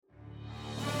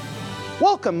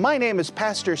Welcome, my name is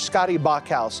Pastor Scotty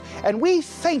Bachhaus, and we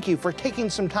thank you for taking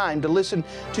some time to listen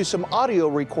to some audio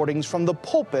recordings from the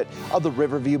pulpit of the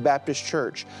Riverview Baptist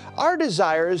Church. Our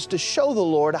desire is to show the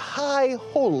Lord high,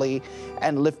 holy,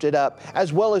 and lifted up,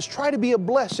 as well as try to be a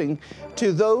blessing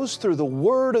to those through the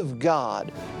Word of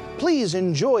God. Please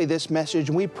enjoy this message,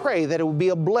 and we pray that it will be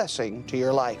a blessing to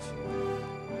your life.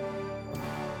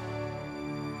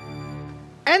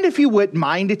 And if you wouldn't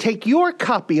mind to take your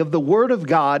copy of the Word of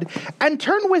God and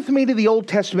turn with me to the Old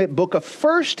Testament book of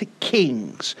 1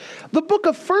 Kings. The book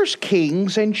of 1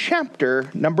 Kings and chapter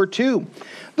number 2.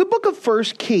 The book of 1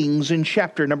 Kings and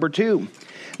chapter number 2.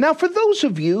 Now, for those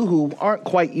of you who aren't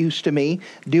quite used to me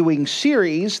doing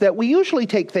series, that we usually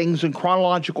take things in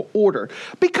chronological order.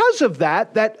 Because of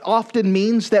that, that often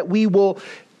means that we will,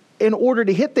 in order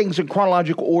to hit things in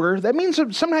chronological order, that means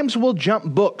that sometimes we'll jump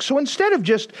books. So instead of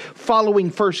just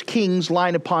following 1 Kings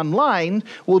line upon line,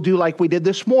 we'll do like we did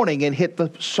this morning and hit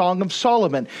the Song of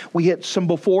Solomon. We hit some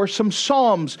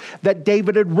Psalms that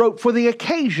David had wrote for the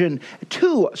occasion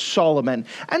to Solomon.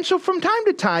 And so from time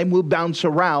to time, we'll bounce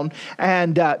around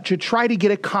and to try to get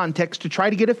a context, to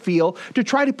try to get a feel, to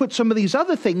try to put some of these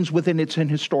other things within its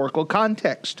historical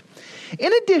context.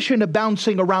 In addition to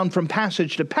bouncing around from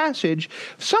passage to passage,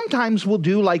 sometimes we'll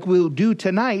do like we'll do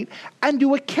tonight and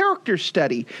do a character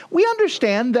study. We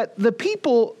understand that the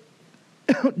people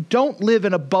don't live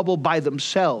in a bubble by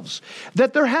themselves,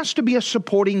 that there has to be a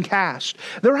supporting cast.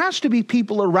 There has to be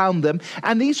people around them,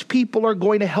 and these people are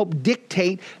going to help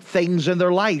dictate things in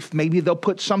their life. Maybe they'll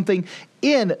put something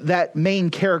in that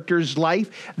main character's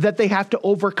life that they have to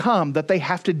overcome, that they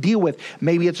have to deal with.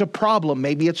 Maybe it's a problem,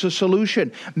 maybe it's a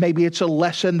solution, maybe it's a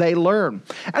lesson they learn.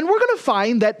 And we're going to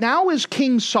find that now as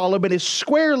King Solomon is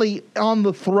squarely on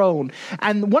the throne,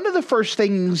 and one of the first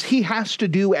things he has to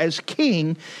do as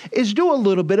king is do a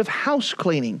little bit of house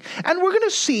cleaning. And we're going to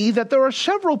see that there are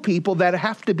several people that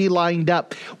have to be lined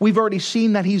up. We've already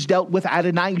seen that he's dealt with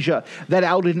Adonijah, that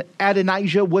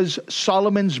Adonijah was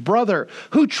Solomon's brother,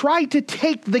 who tried to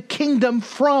take the kingdom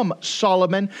from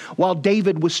Solomon while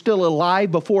David was still alive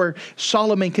before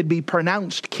Solomon could be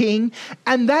pronounced king,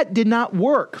 and that did not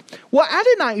work. Well,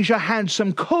 Adonijah had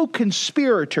some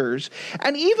co-conspirators,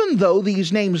 and even though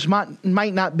these names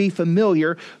might not be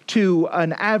familiar to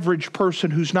an average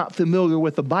person who's not familiar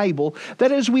with the Bible,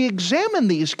 that as we examine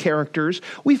these characters,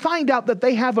 we find out that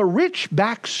they have a rich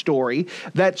backstory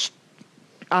that's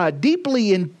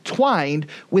deeply entwined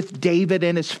with David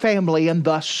and his family and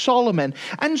thus Solomon.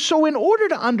 And so in order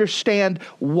to understand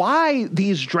why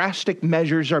these drastic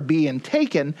measures are being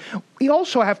taken, we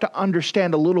also have to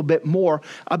understand a little bit more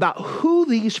about who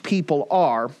these people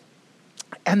are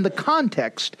and the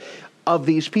context of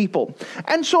these people.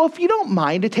 And so if you don't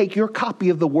mind to take your copy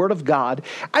of the Word of God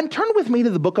and turn with me to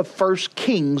the book of 1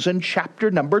 Kings and chapter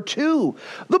number 2.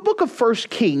 The book of 1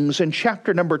 Kings and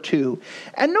chapter number 2.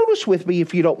 And notice with me,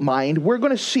 if you don't mind, we're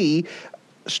going to see,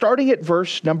 starting at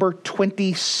verse number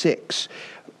 26.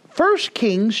 1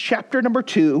 Kings chapter number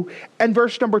 2 and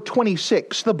verse number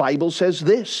 26, the Bible says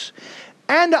this: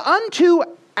 "And unto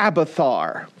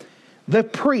Abiathar the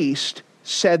priest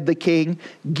said the king,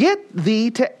 Get thee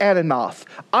to Anathoth,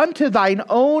 unto thine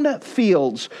own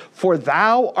fields, for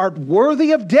thou art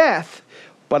worthy of death.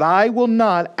 But I will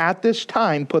not at this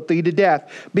time put thee to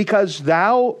death, because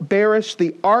thou bearest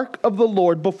the ark of the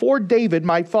Lord before David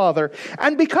my father,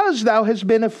 and because thou hast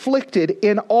been afflicted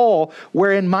in all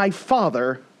wherein my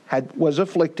father was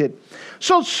afflicted."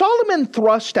 So Solomon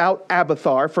thrust out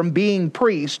Abiathar from being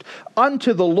priest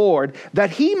unto the Lord, that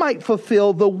he might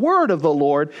fulfill the word of the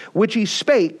Lord, which he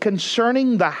spake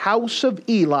concerning the house of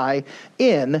Eli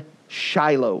in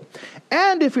Shiloh.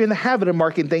 And if you're in the habit of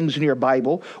marking things in your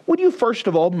Bible, would you first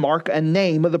of all mark a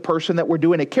name of the person that we're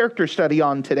doing a character study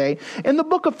on today in the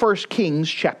book of 1 Kings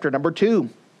chapter number 2.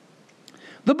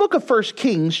 The book of 1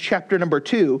 Kings, chapter number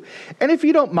 2, and if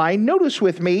you don't mind, notice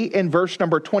with me in verse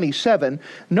number 27,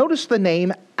 notice the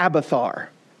name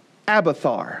Abiathar.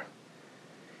 Abiathar.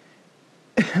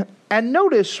 And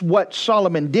notice what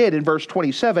Solomon did in verse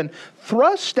 27,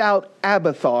 thrust out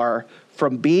Abiathar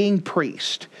from being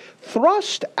priest.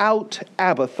 Thrust out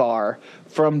Abiathar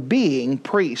from being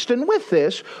priest. And with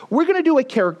this, we're going to do a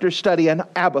character study on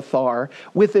Abiathar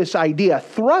with this idea,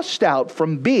 thrust out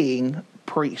from being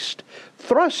priest.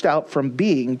 Thrust out from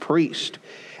being priest.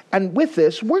 And with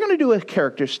this, we're going to do a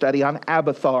character study on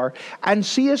Abiathar and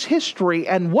see his history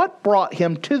and what brought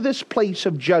him to this place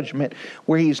of judgment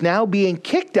where he's now being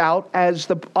kicked out as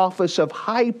the office of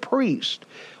high priest.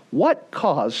 What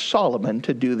caused Solomon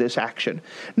to do this action?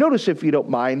 Notice, if you don't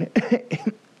mind,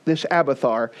 this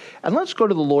Abiathar. And let's go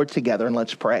to the Lord together and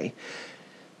let's pray.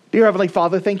 Dear Heavenly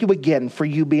Father, thank you again for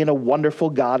you being a wonderful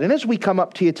God. And as we come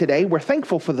up to you today, we're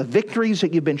thankful for the victories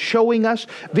that you've been showing us,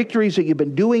 victories that you've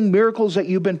been doing, miracles that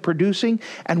you've been producing,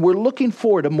 and we're looking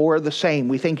forward to more of the same.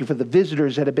 We thank you for the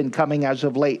visitors that have been coming as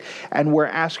of late, and we're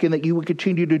asking that you would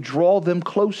continue to draw them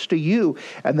close to you,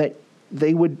 and that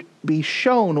they would be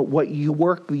shown what you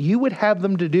would have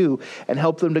them to do, and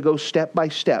help them to go step by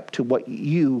step to what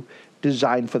you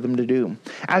designed for them to do.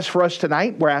 As for us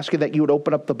tonight, we're asking that you would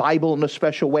open up the Bible in a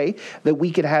special way, that we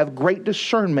could have great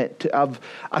discernment of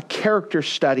a character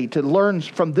study to learn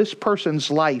from this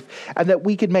person's life, and that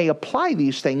we may apply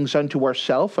these things unto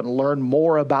ourselves and learn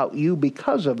more about you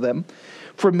because of them.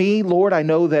 For me, Lord, I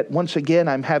know that once again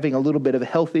I'm having a little bit of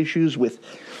health issues with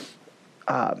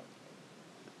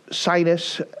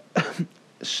sinus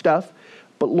stuff.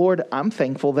 But Lord, I'm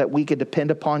thankful that we could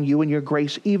depend upon you and your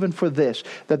grace even for this,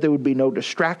 that there would be no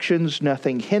distractions,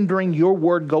 nothing hindering your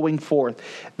word going forth,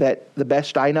 that the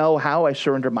best I know how, I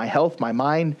surrender my health, my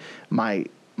mind, my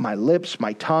lips,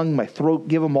 my tongue, my throat,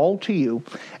 give them all to you,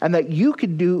 and that you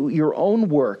could do your own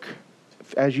work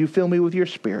as you fill me with your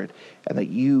Spirit, and that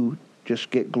you just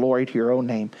get glory to your own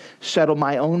name. Settle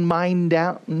my own mind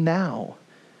down now,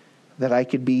 that I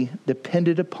could be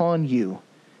dependent upon you.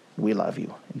 We love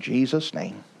you. In Jesus'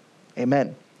 name,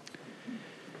 amen.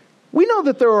 We know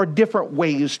that there are different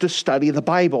ways to study the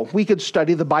Bible. We could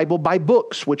study the Bible by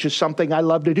books, which is something I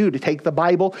love to do, to take the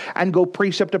Bible and go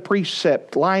precept to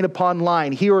precept, line upon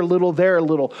line, here a little, there a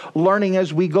little, learning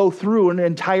as we go through an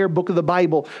entire book of the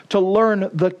Bible to learn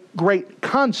the great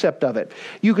concept of it.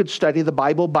 You could study the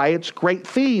Bible by its great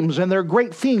themes, and there are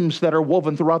great themes that are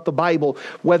woven throughout the Bible,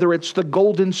 whether it's the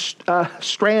golden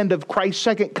strand of Christ's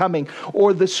second coming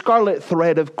or the scarlet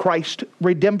thread of Christ's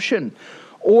redemption.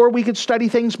 Or we could study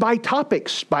things by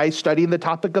topics, by studying the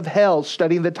topic of hell,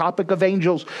 studying the topic of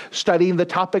angels, studying the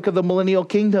topic of the millennial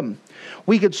kingdom.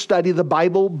 We could study the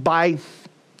Bible by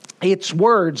its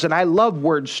words, and I love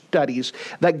word studies,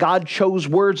 that God chose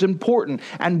words important,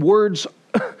 and words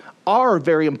are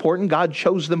very important. God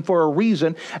chose them for a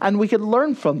reason, and we could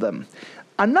learn from them.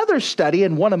 Another study,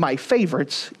 and one of my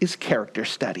favorites, is character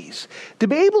studies. To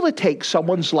be able to take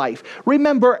someone's life.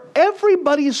 Remember,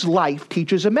 everybody's life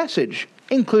teaches a message,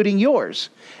 including yours.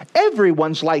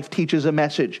 Everyone's life teaches a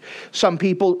message. Some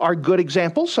people are good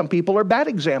examples, some people are bad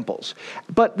examples.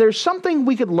 But there's something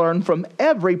we could learn from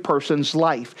every person's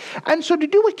life. And so to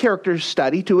do a character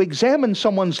study, to examine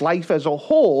someone's life as a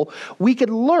whole, we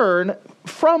could learn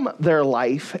from their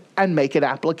life and make an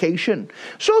application.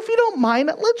 So if you don't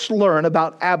mind, let's learn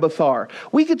about Abiathar.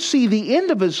 We could see the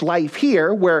end of his life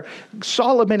here, where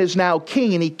Solomon is now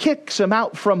king and he kicks him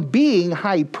out from being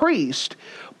high priest.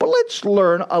 But let's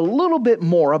learn a little bit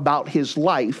more about his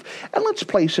life, and let's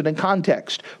place it in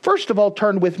context. First of all,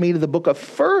 turn with me to the book of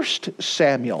 1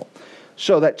 Samuel.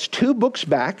 So that's 2 books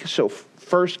back. So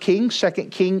 1 Kings, 2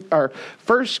 Kings,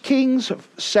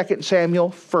 2 Samuel,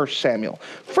 1 Samuel.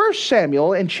 1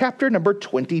 Samuel in chapter number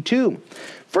 22.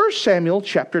 1 Samuel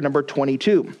chapter number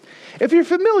 22. If you're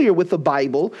familiar with the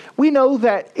Bible, we know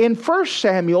that in 1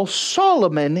 Samuel,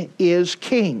 Solomon is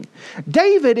king.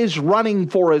 David is running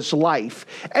for his life.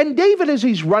 And David, as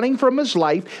he's running from his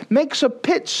life, makes a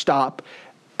pit stop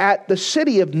at the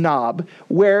city of Nob,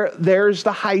 where there's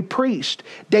the high priest.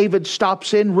 David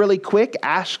stops in really quick,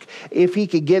 asks if he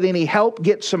could get any help,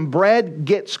 get some bread,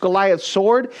 gets Goliath's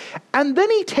sword, and then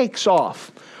he takes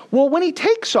off. Well, when he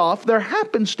takes off, there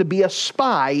happens to be a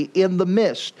spy in the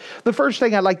midst. The first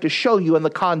thing I'd like to show you in the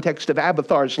context of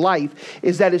Abiathar's life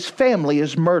is that his family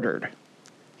is murdered.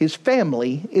 His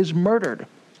family is murdered.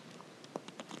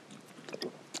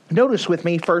 Notice with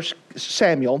me 1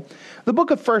 Samuel, the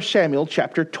book of 1 Samuel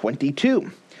chapter 22.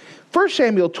 1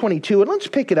 Samuel 22, and let's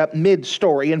pick it up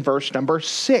mid-story in verse number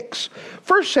 6.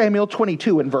 1 Samuel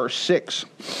 22 and verse 6.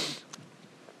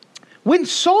 When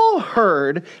Saul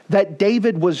heard that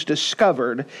David was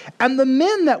discovered, and the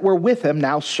men that were with him,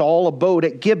 now Saul abode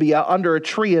at Gibeah under a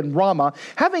tree in Ramah,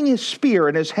 having his spear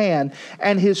in his hand,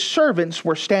 and his servants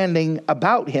were standing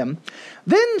about him,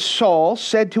 then Saul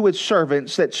said to his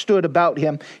servants that stood about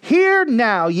him, Hear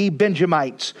now, ye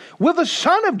Benjamites, will the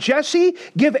son of Jesse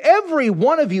give every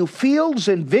one of you fields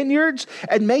and vineyards,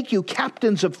 and make you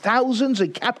captains of thousands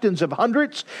and captains of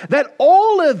hundreds, that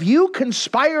all of you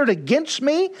conspired against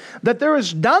me, that there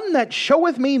is none that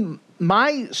showeth me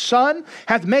my son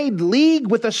hath made league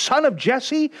with the son of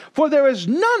Jesse? For there is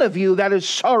none of you that is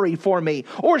sorry for me,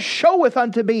 or showeth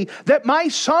unto me that my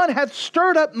son hath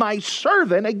stirred up my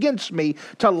servant against me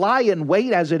to lie in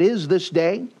wait as it is this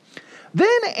day.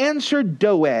 Then answered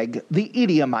Doeg the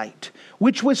Edomite,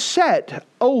 which was set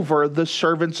over the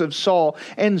servants of Saul,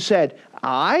 and said,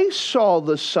 I saw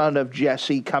the son of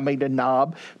Jesse coming to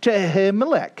Nob to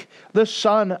Ahimelech, the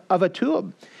son of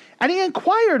Ahitub. And he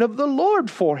inquired of the Lord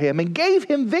for him, and gave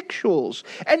him victuals,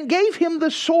 and gave him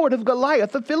the sword of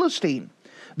Goliath the Philistine.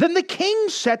 Then the king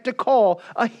set to call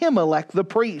Ahimelech the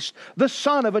priest, the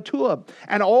son of Ahitub,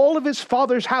 and all of his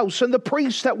father's house, and the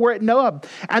priests that were at Nob.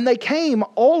 And they came,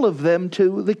 all of them,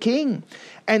 to the king.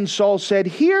 And Saul said,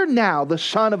 Hear now the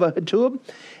son of Ahitub.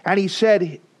 And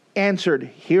he answered,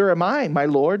 Here am I, my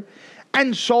lord.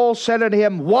 And Saul said unto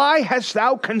him, Why hast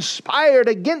thou conspired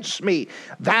against me,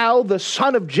 thou the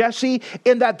son of Jesse,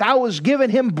 in that thou hast given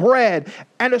him bread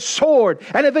and a sword,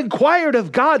 and have inquired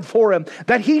of God for him,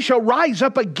 that he shall rise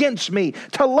up against me,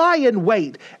 to lie in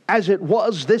wait, as it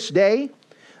was this day?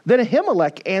 Then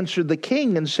Ahimelech answered the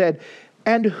king and said,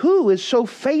 And who is so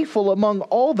faithful among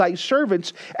all thy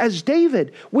servants as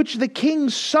David, which the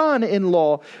king's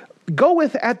son-in-law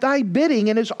goeth at thy bidding,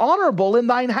 and is honorable in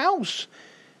thine house?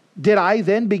 Did I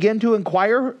then begin to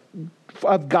inquire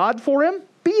of God for him?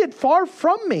 Be it far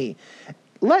from me.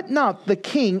 Let not the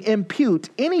king impute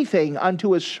anything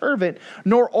unto his servant,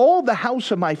 nor all the house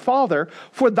of my father,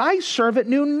 for thy servant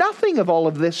knew nothing of all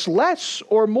of this, less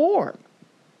or more.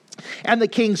 And the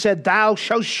king said, Thou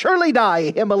shalt surely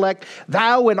die, Ahimelech,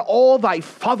 thou and all thy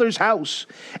father's house.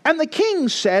 And the king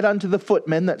said unto the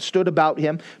footmen that stood about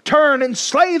him, Turn and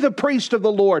slay the priest of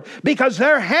the Lord, because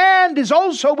their hand is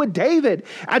also with David,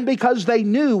 and because they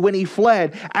knew when he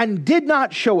fled, and did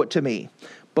not show it to me.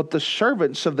 But the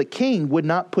servants of the king would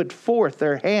not put forth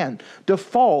their hand to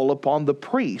fall upon the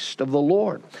priest of the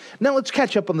Lord. Now let's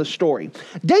catch up on the story.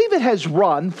 David has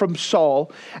run from Saul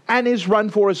and is run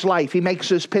for his life. He makes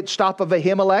his pit stop of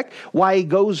Ahimelech. While he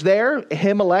goes there,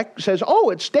 Ahimelech says,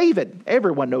 Oh, it's David.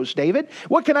 Everyone knows David.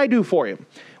 What can I do for you?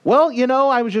 Well,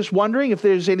 I was just wondering if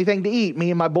there's anything to eat.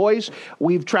 Me and my boys,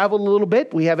 we've traveled a little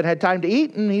bit. We haven't had time to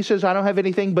eat. And he says, I don't have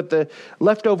anything but the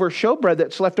leftover showbread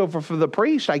that's left over for the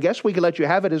priest. I guess we can let you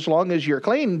have it as long as you're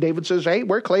clean. David says, Hey,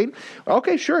 we're clean.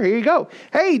 Okay, sure, here you go.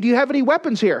 Hey, do you have any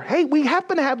weapons here? Hey, we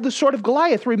happen to have the sword of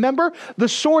Goliath. Remember the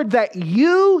sword that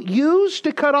you used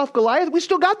to cut off Goliath? We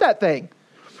still got that thing.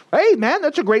 Hey, man,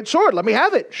 that's a great sword. Let me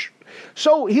have it.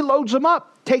 So he loads them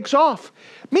up, takes off.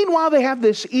 Meanwhile, they have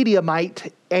this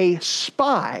Edomite, a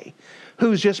spy,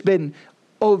 who's just been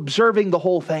observing the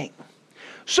whole thing.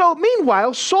 So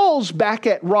meanwhile, Saul's back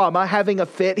at Ramah having a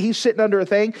fit. He's sitting under a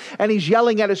thing, and he's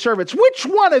yelling at his servants, Which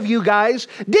one of you guys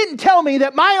didn't tell me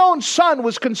that my own son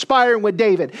was conspiring with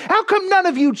David? How come none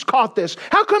of you caught this?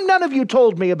 How come none of you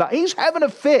told me about it? He's having a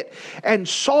fit, and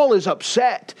Saul is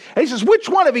upset. And he says, Which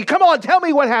one of you? Come on, tell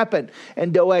me what happened.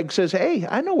 And Doeg says, Hey,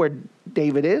 I know where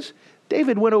David is.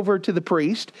 David went over to the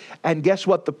priest, and guess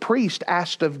what? The priest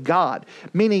asked of God,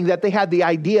 meaning that they had the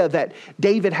idea that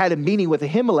David had a meeting with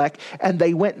Ahimelech, and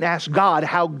they went and asked God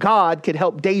how God could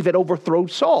help David overthrow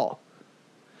Saul.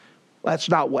 That's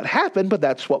not what happened, but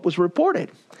that's what was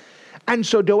reported. And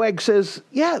so Doeg says,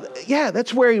 yeah,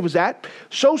 that's where he was at.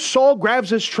 So Saul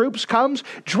grabs his troops, comes,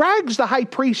 drags the high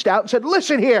priest out and said,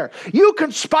 Listen here, you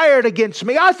conspired against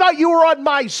me. I thought you were on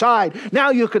my side. Now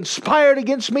you conspired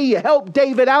against me. You helped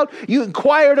David out. You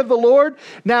inquired of the Lord.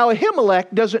 Now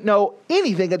Ahimelech doesn't know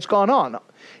anything that's gone on.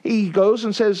 He goes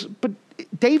and says, But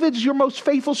David's your most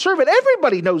faithful servant.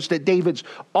 Everybody knows that David's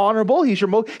honorable. He's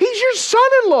your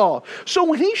son-in-law. So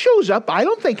when he shows up, I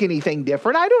don't think anything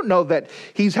different. I don't know that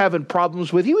he's having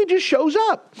problems with you. He just shows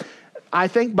up. I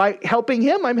think by helping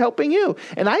him, I'm helping you.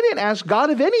 And I didn't ask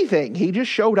God of anything. He just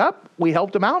showed up. We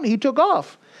helped him out, and he took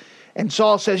off. And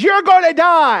Saul says, You're going to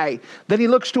die. Then he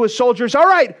looks to his soldiers. All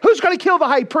right, who's going to kill the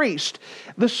high priest?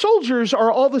 The soldiers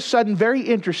are all of a sudden very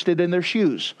interested in their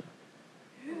shoes.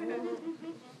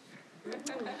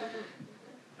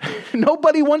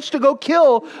 Nobody wants to go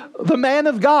kill the man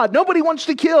of God. Nobody wants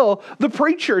to kill the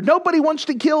preacher. Nobody wants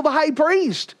to kill the high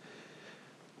priest.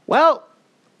 Well,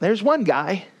 there's one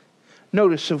guy.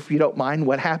 Notice, if you don't mind,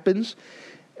 what happens.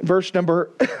 Verse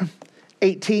number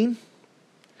 18.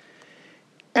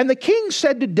 And the king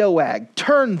said to Doeg,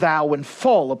 Turn thou and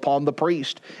fall upon the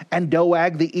priest. And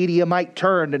Doeg the Edomite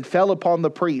turned and fell upon the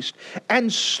priest,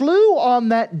 and slew on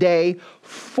that day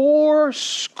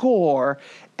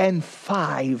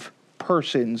 75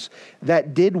 persons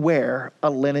that did wear a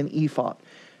linen ephod.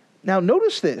 Now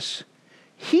notice this.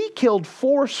 He killed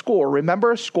 80.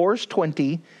 Remember, a score is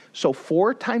 20. So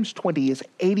 4 times 20 is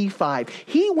 85.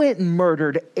 He went and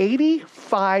murdered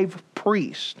 85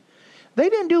 priests. They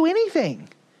didn't do anything.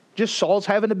 Just Saul's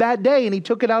having a bad day, and he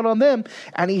took it out on them.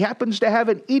 And he happens to have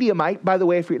an Edomite. By the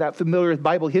way, if you're not familiar with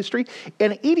Bible history,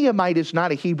 an Edomite is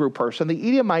not a Hebrew person. The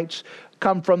Edomites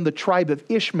come from the tribe of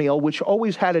Ishmael, which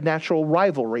always had a natural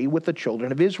rivalry with the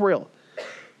children of Israel.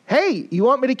 Hey, you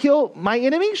want me to kill my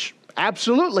enemies?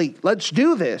 Absolutely. Let's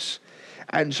do this.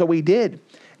 And so he did.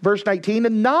 Verse 19,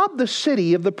 and Nob the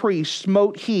city of the priests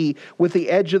smote he with the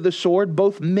edge of the sword,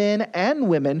 both men and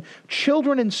women,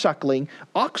 children and suckling,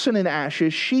 oxen and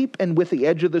ashes, sheep, and with the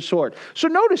edge of the sword. So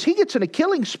notice he gets in a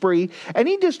killing spree, and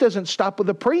he just doesn't stop with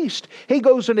the priest. He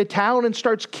goes into town and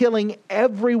starts killing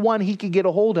everyone he can get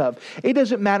a hold of. It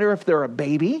doesn't matter if they're a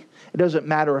baby. It doesn't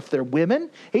matter if they're women.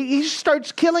 He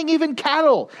starts killing even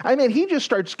cattle. I mean, he just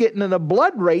starts getting in a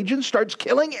blood rage and starts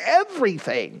killing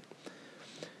everything.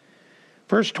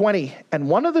 Verse 20, and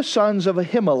one of the sons of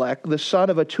Ahimelech, the son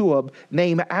of Ahitub,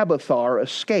 named Abiathar,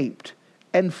 escaped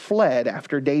and fled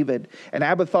after David. And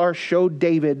Abiathar showed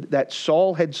David that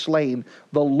Saul had slain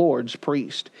the Lord's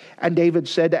priest. And David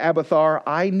said to Abiathar,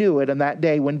 I knew it in that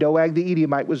day when Doeg the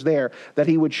Edomite was there, that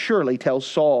he would surely tell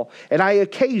Saul. And I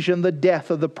occasioned the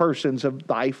death of the persons of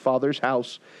thy father's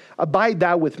house. Abide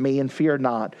thou with me, and fear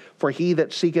not, for he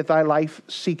that seeketh thy life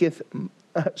seeketh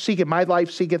my life,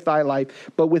 seeketh thy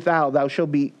life, but without thou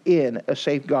shalt be in a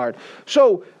safeguard.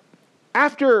 So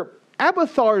after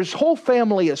Abiathar's whole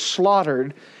family is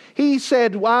slaughtered, he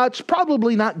said, well, it's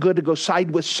probably not good to go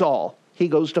side with Saul. He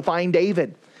goes to find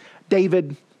David.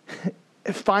 David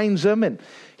finds him, and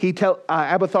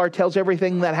Abiathar tells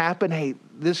everything that happened. Hey,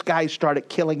 this guy started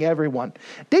killing everyone.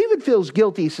 David feels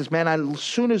guilty. He says, man, as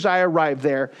soon as I arrived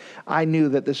there, I knew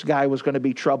that this guy was going to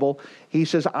be trouble. He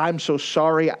says, I'm so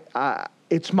sorry.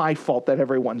 It's my fault that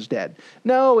everyone's dead.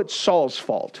 No, it's Saul's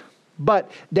fault.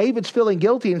 But David's feeling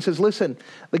guilty and says, listen,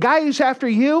 the guy who's after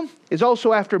you is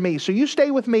also after me. So you stay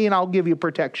with me and I'll give you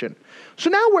protection. So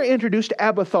now we're introduced to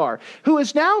Abiathar, who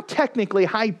is now technically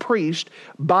high priest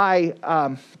by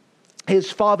his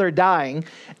father dying.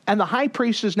 And the high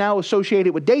priest is now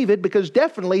associated with David because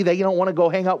definitely they don't want to go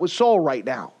hang out with Saul right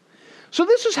now. So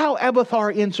this is how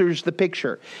Abiathar enters the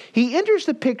picture. He enters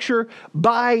the picture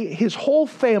by his whole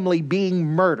family being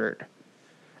murdered.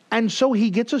 And so he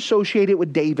gets associated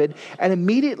with David and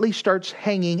immediately starts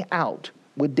hanging out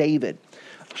with David.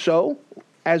 So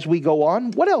as we go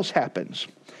on, what else happens?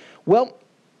 Well,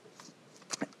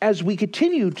 as we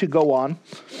continue to go on,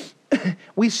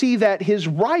 we see that his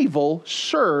rival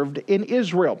served in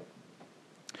Israel.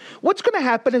 What's going to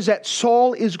happen is that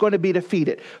Saul is going to be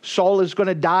defeated. Saul is going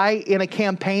to die in a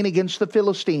campaign against the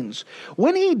Philistines.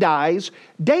 When he dies,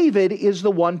 David is the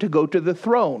one to go to the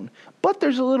throne. But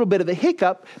there's a little bit of a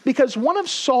hiccup because one of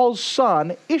Saul's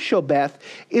son, Ishbosheth,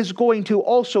 is going to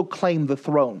also claim the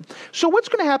throne. So what's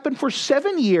going to happen for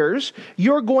 7 years,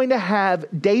 you're going to have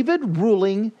David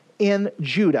ruling in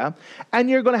Judah, and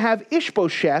you're going to have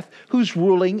Ishbosheth, who's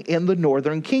ruling in the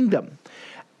northern kingdom.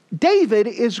 David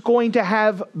is going to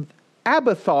have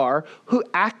Abiathar, who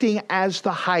acting as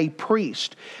the high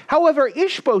priest. However,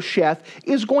 Ishbosheth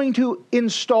is going to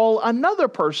install another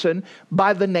person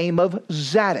by the name of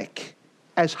Zadok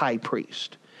as high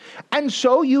priest. And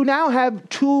so you now have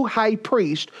 2 high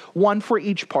priests, one for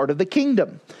each part of the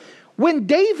kingdom. When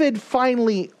David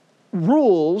finally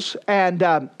rules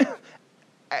and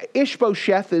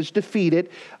Ishbosheth is defeated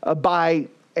by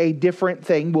a different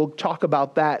thing, we'll talk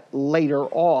about that later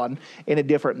on in a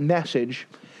different message,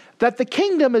 that the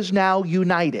kingdom is now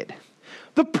united.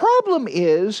 The problem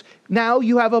is, now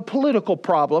you have a political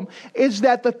problem, is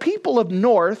that the people of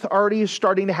North already is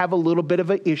starting to have a little bit of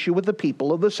an issue with the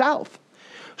people of the South.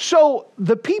 So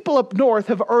the people up North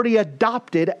have already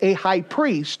adopted a high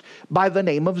priest by the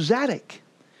name of Zadok.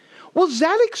 Well,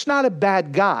 Zadok's not a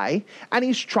bad guy, and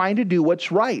he's trying to do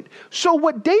what's right. So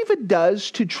what David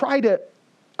does to try to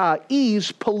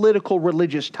ease political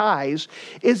religious ties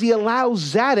is he allows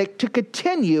Zadok to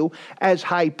continue as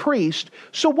high priest.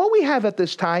 So what we have at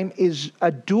this time is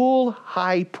a dual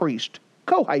high priest,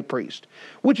 co-high priest,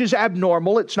 which is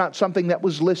abnormal. It's not something that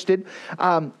was listed.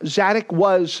 Zadok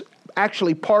was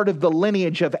actually part of the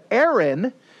lineage of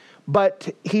Aaron, but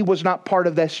he was not part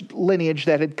of this lineage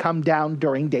that had come down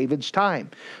during David's time.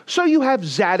 So you have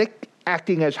Zadok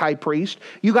acting as high priest.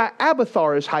 You got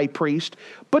Abiathar as high priest.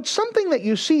 But something that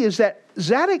you see is that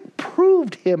Zadok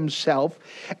proved himself,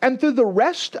 and through the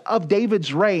rest of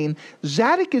David's reign,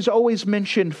 Zadok is always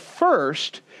mentioned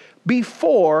first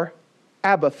before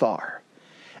Abiathar.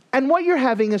 And what you're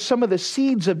having is some of the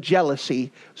seeds of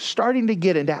jealousy starting to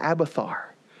get into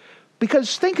Abiathar.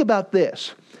 Because think about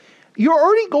this. You're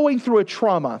already going through a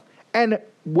trauma, and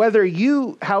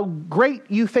how great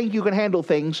you think you can handle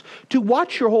things, to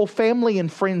watch your whole family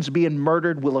and friends being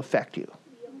murdered will affect you.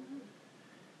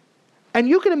 And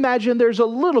you can imagine there's a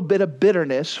little bit of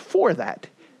bitterness for that.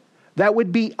 That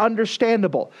would be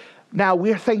understandable. Now,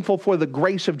 we're thankful for the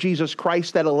grace of Jesus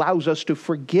Christ that allows us to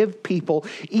forgive people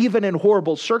even in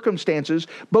horrible circumstances,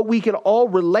 but we can all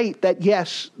relate that,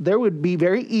 yes, there would be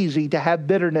very easy to have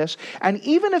bitterness, and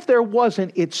even if there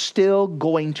wasn't, it's still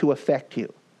going to affect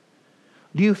you.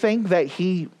 Do you think that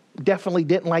he definitely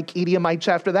didn't like Edomites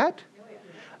after that?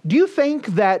 Do you think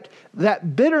that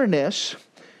bitterness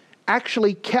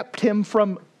actually kept him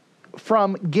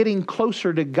from getting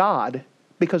closer to God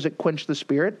because it quenched the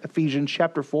spirit? Ephesians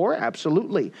chapter 4,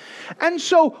 absolutely. And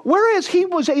so, whereas he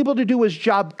was able to do his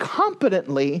job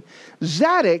competently,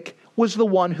 Zadok was the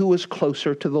one who was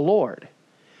closer to the Lord.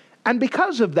 And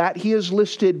because of that, he is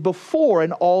listed before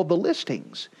in all the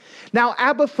listings. Now,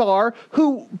 Abiathar,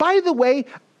 who, by the way,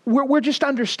 we're just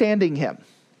understanding him.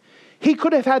 He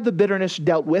could have had the bitterness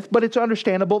dealt with, but it's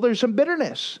understandable there's some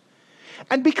bitterness.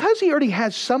 And because he already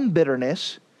has some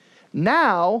bitterness,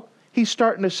 now he's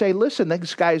starting to say, listen,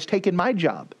 this guy has taken my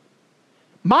job.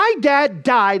 My dad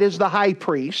died as the high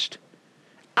priest.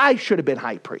 I should have been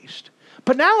high priest.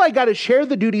 But now I got to share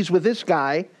the duties with this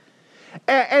guy,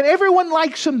 and everyone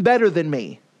likes him better than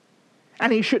me.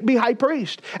 And he shouldn't be high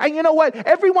priest. And you know what?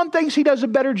 Everyone thinks he does a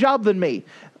better job than me.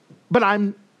 But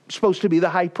I'm supposed to be the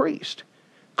high priest.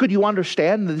 Could you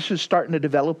understand that this is starting to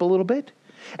develop a little bit?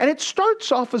 And it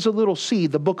starts off as a little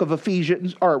seed. The book of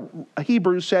Ephesians or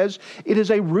Hebrews says it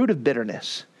is a root of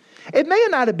bitterness. It may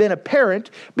not have been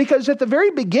apparent because at the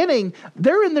very beginning,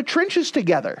 they're in the trenches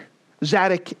together,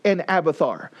 Zadok and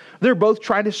Abiathar. They're both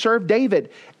trying to serve David,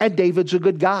 and David's a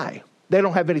good guy. They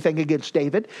don't have anything against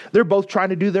David. They're both trying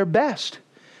to do their best.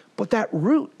 But that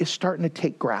root is starting to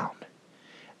take ground.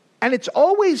 And it's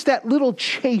always that little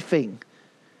chafing.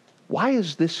 Why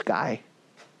does this guy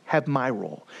have my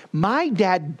role? My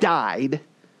dad died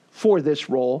for this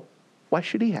role. Why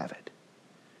should he have it?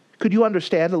 Could you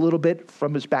understand a little bit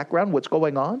from his background what's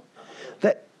going on?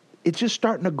 That it's just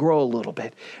starting to grow a little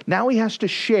bit. Now he has to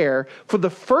share, for the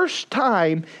first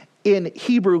time in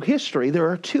Hebrew history, there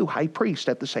are two high priests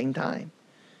at the same time.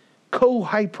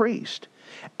 Co-high priest.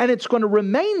 And it's going to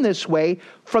remain this way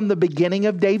from the beginning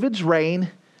of David's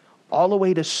reign all the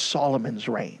way to Solomon's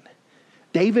reign.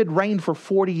 David reigned for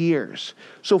 40 years.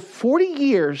 So 40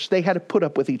 years they had to put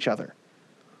up with each other.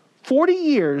 40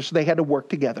 years they had to work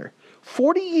together.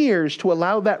 40 years to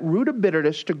allow that root of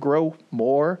bitterness to grow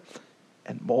more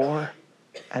and more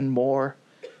and more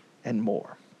and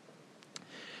more.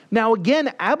 Now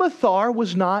again, Abiathar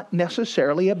was not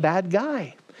necessarily a bad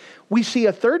guy. We see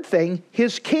a third thing.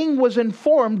 His king was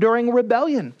informed during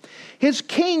rebellion. His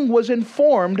king was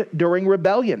informed during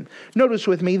rebellion. Notice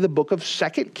with me the book of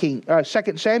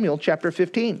 2 Samuel chapter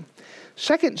 15.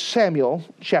 2 Samuel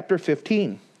chapter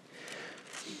 15.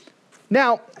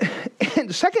 Now, in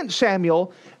 2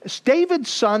 Samuel, David's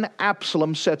son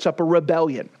Absalom sets up a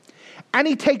rebellion. And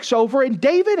he takes over, and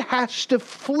David has to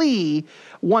flee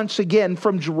once again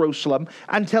from Jerusalem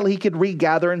until he could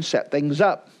regather and set things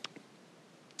up.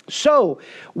 So,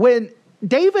 when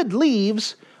David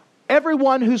leaves,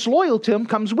 everyone who's loyal to him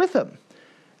comes with him.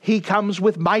 He comes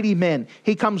with mighty men.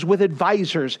 He comes with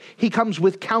advisors. He comes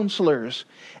with counselors.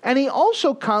 And he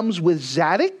also comes with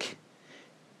Zadok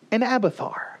and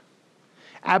Abiathar.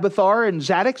 Abiathar and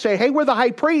Zadok say, hey, we're the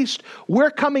high priest.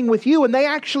 We're coming with you. And they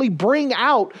actually bring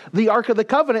out the Ark of the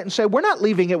Covenant and say, we're not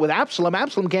leaving it with Absalom.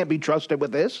 Absalom can't be trusted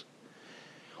with this.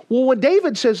 Well, when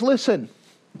David says, listen,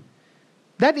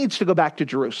 that needs to go back to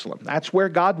Jerusalem. That's where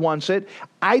God wants it.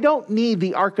 I don't need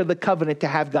the Ark of the Covenant to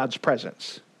have God's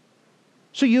presence.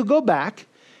 So you go back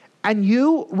and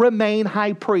you remain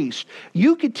high priest.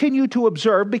 You continue to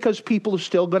observe because people are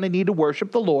still going to need to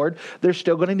worship the Lord. They're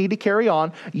still going to need to carry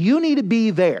on. You need to be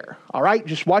there. All right?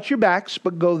 Just watch your backs,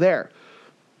 but go there.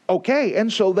 Okay,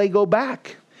 and so they go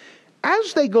back.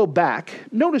 As they go back,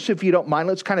 notice if you don't mind,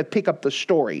 let's kind of pick up the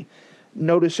story.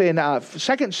 Notice in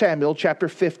 2 Samuel chapter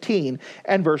 15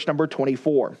 and verse number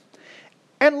 24.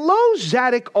 And lo,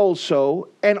 Zadok also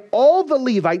and all the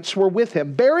Levites were with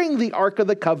him, bearing the Ark of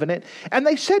the Covenant. And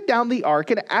they set down the Ark,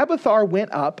 and Abiathar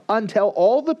went up until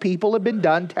all the people had been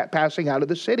done passing out of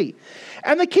the city.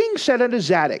 And the king said unto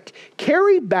Zadok,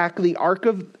 carry back the Ark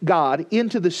of God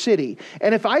into the city.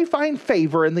 And if I find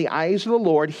favor in the eyes of the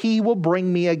Lord, he will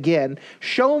bring me again.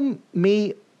 Show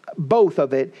me both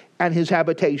of it and his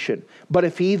habitation. But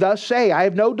if he thus say, I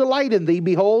have no delight in thee,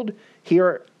 behold,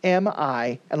 here am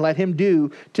I, and let him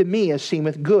do to me as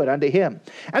seemeth good unto him.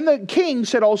 And the king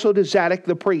said also to Zadok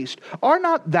the priest, art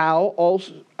not thou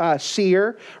also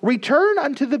seer? Return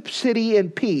unto the city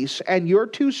in peace, and your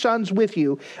two sons with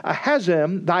you,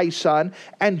 Ahazim thy son,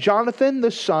 and Jonathan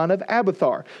the son of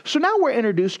Abiathar. So now we're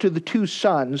introduced to the two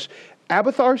sons,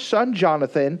 Abiathar's son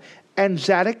Jonathan, and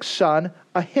Zadok's son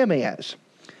Ahimaaz.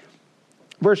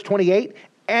 Verse 28,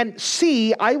 and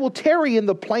see, I will tarry in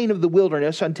the plain of the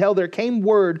wilderness until there came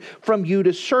word from you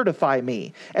to certify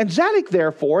me. And Zadok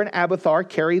therefore and Abiathar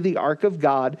carried the ark of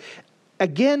God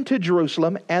again to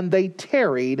Jerusalem, and they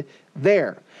tarried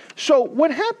there. So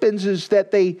what happens is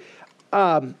that they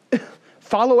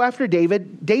follow after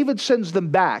David. David sends them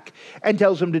back and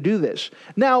tells them to do this.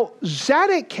 Now,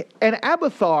 Zadok and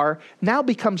Abiathar now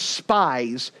become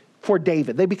spies for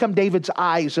David. They become David's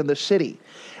eyes in the city.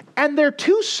 And their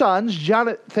two sons,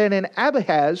 Jonathan and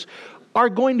Ahaz, are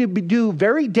going to do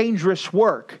very dangerous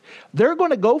work. They're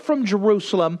going to go from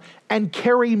Jerusalem and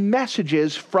carry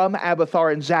messages from Abiathar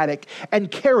and Zadok and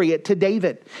carry it to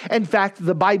David. In fact,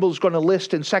 the Bible's going to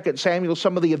list in 2 Samuel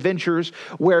some of the adventures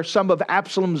where some of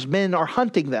Absalom's men are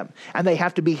hunting them, and they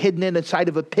have to be hidden inside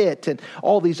of a pit and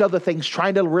all these other things,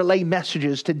 trying to relay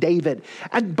messages to David.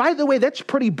 And by the way, that's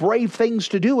pretty brave things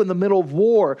to do in the middle of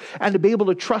war, and to be able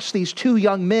to trust these two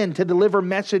young men to deliver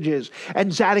messages.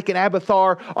 And Zadok and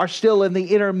Abiathar are still in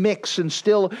the inner mix and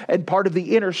still and part of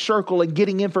the inner circle and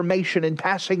getting information and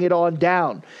passing it on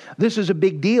down. This is a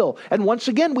big deal. And once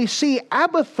again, we see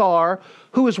Abiathar,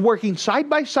 who is working side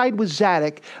by side with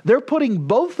Zadok. They're putting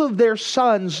both of their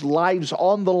sons' lives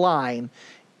on the line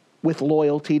with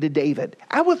loyalty to David.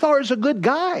 Abiathar is a good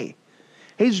guy.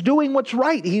 He's doing what's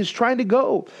right. He's trying to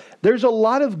go. There's a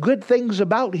lot of good things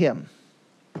about him.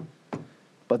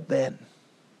 But then,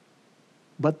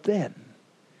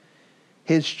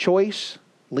 his choice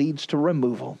leads to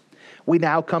removal. We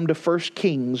now come to 1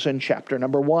 Kings in chapter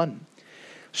number 1.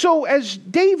 So as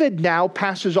David now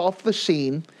passes off the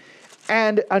scene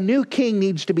and a new king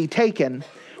needs to be taken,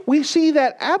 we see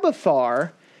that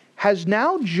Abiathar has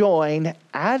now joined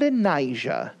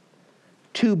Adonijah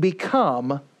to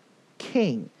become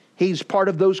king. He's part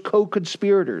of those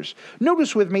co-conspirators.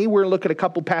 Notice with me, we're going to look at a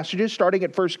couple passages starting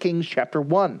at 1 Kings chapter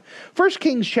 1. 1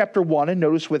 Kings chapter 1, and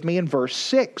notice with me in verse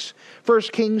 6. 1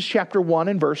 Kings chapter 1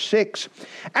 and verse 6.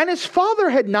 And his father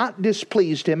had not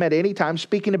displeased him at any time,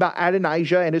 speaking about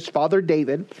Adonijah and his father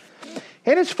David.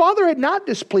 And his father had not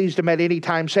displeased him at any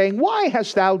time, saying, Why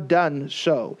hast thou done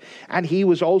so? And he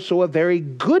was also a very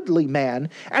goodly man,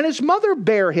 and his mother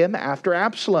bare him after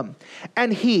Absalom.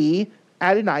 And he,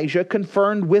 Adonijah,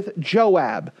 conferred with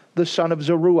Joab, the son of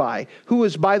Zeruiah, who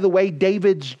was, by the way,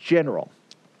 David's general,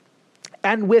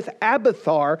 and with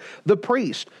Abiathar the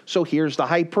priest. So here's the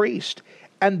high priest.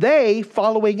 And they,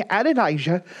 following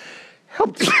Adonijah,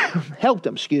 helped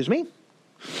him,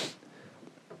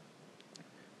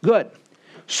 Good.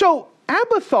 So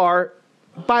Abiathar,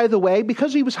 by the way,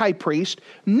 because he was high priest,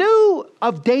 knew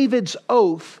of David's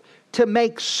oath to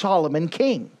make Solomon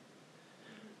king.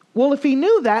 Well, if he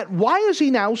knew that, why is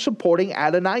he now supporting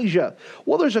Adonijah?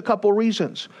 Well, there's a couple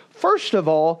reasons. First of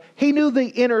all, he knew the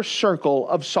inner circle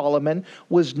of Solomon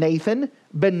was Nathan,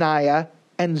 Benaiah,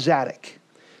 and Zadok.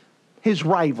 His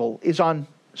rival is on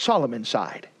Solomon's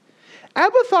side.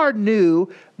 Abiathar knew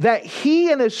that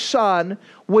he and his son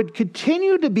would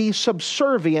continue to be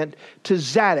subservient to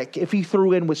Zadok if he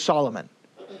threw in with Solomon.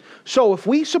 So if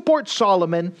we support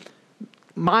Solomon,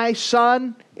 my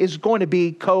son is going to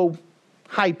be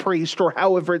high priest, or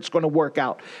however it's going to work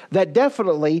out. That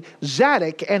definitely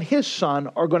Zadok and his son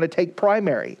are going to take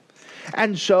primary.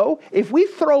 And so if we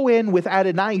throw in with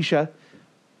Adonijah,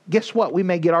 guess what? We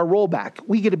may get our rollback.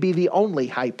 We get to be the only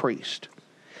high priest.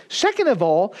 Second of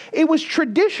all, it was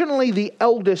traditionally the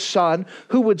eldest son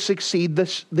who would succeed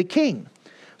the king.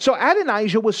 So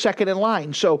Adonijah was second in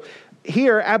line. So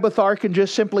here Abiathar can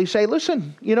just simply say,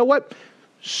 listen, you know what?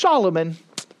 Solomon,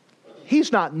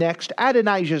 he's not next.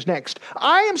 Adonijah's next.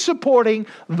 I am supporting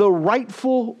the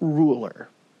rightful ruler.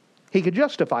 He could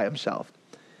justify himself.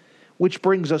 Which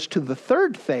brings us to the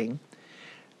third thing.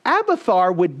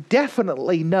 Abiathar would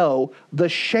definitely know the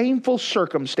shameful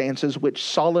circumstances which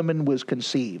Solomon was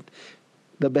conceived.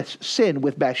 The sin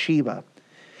with Bathsheba.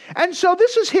 And so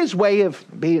this is his way of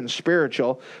being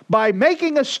spiritual, by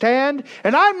making a stand,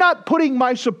 and I'm not putting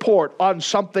my support on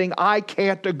something I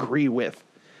can't agree with.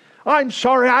 I'm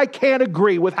sorry, I can't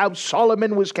agree with how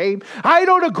Solomon came. I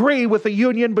don't agree with the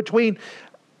union between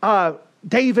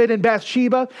David and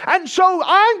Bathsheba. And so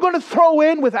I'm going to throw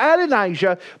in with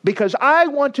Adonijah because I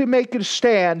want to make a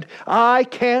stand. I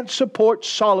can't support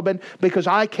Solomon because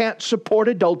I can't support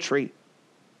adultery.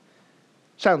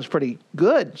 Sounds pretty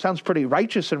good. Sounds pretty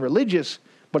righteous and religious,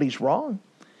 but he's wrong.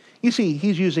 You see,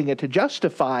 he's using it to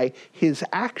justify his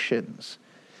actions.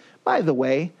 By the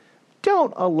way,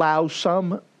 don't allow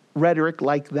some rhetoric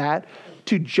like that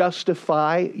to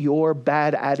justify your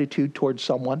bad attitude towards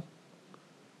someone.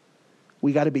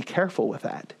 We got to be careful with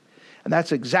that. And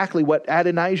that's exactly what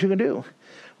Adonijah can do.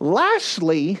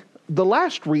 Lastly, the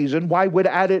last reason, why would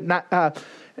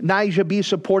Adonijah be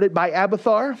supported by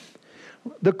Abiathar?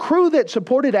 The crew that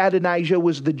supported Adonijah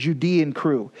was the Judean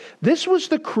crew. This was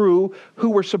the crew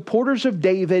who were supporters of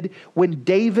David when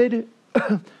David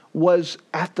was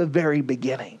at the very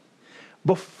beginning.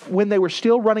 When they were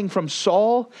still running from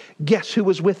Saul, guess who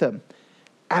was with him?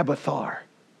 Abiathar,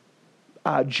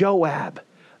 Joab.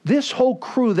 This whole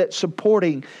crew that's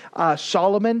supporting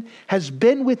Solomon has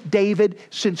been with David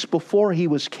since before he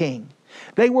was king.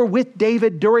 They were with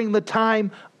David during the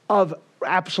time of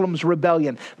Absalom's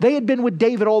rebellion. They had been with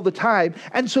David all the time,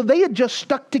 and so they had just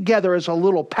stuck together as a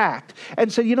little pact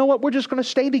and said, you know what, we're just going to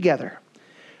stay together.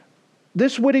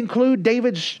 This would include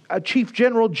David's chief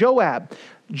general, Joab.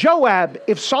 Joab,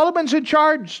 if Solomon's in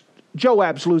charge,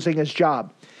 Joab's losing his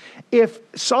job. If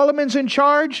Solomon's in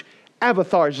charge,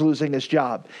 Abiathar's losing his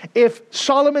job. If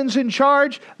Solomon's in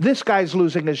charge, this guy's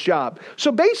losing his job.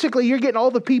 So basically, you're getting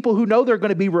all the people who know they're going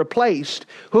to be replaced,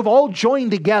 who have all joined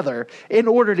together in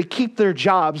order to keep their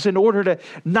jobs, in order to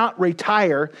not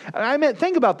retire. I mean,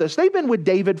 think about this. They've been with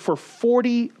David for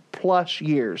 40 plus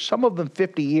years, some of them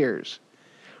 50 years.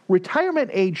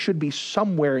 Retirement age should be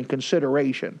somewhere in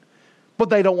consideration, but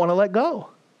they don't want to let go.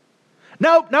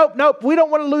 Nope. We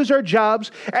don't want to lose our jobs.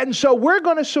 And so we're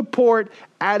going to support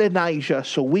Adonijah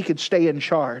so we could stay in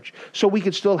charge, so we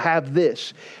could still have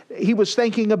this. He was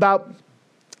thinking about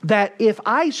that if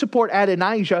I support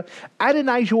Adonijah,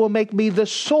 Adonijah will make me the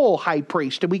sole high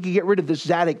priest, and we can get rid of this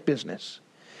Zadok business.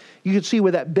 You can see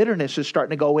where that bitterness is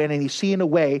starting to go in, and he's seeing a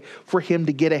way for him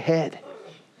to get ahead.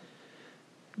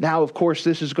 Now, of course,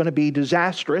 this is going to be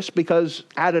disastrous because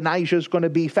Adonijah is going to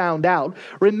be found out.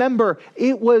 Remember,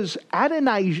 it was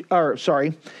Abiathar's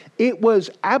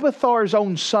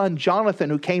own son, Jonathan,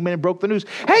 who came in and broke the news.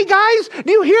 Hey guys,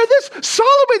 do you hear this?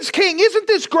 Solomon's king. Isn't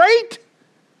this great?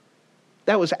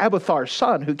 That was Abiathar's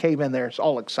son who came in there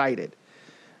all excited.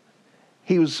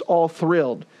 He was all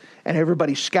thrilled, and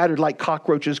everybody scattered like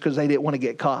cockroaches because they didn't want to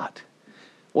get caught.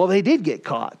 Well, they did get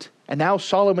caught. And now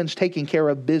Solomon's taking care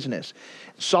of business.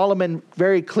 Solomon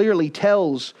very clearly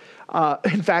tells,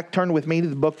 in fact, turn with me to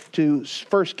the book to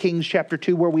 1 Kings chapter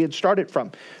 2, where we had started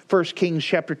from. 1 Kings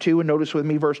chapter 2, and notice with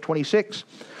me verse 26.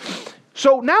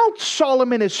 So now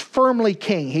Solomon is firmly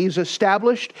king. He's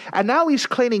established, and now he's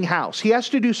cleaning house. He has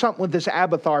to do something with this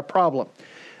Abiathar problem.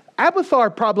 Abiathar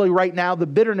probably right now, the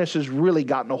bitterness has really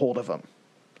gotten a hold of him.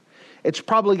 It's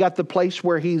probably got the place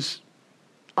where he's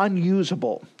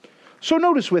unusable. So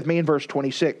notice with me in verse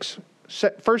 26,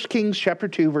 1 Kings chapter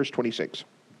 2, verse 26.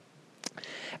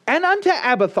 And unto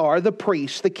Abiathar the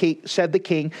priest said the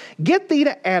king, get thee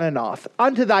to Anathoth,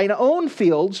 unto thine own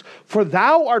fields, for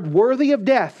thou art worthy of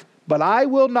death. But I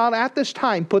will not at this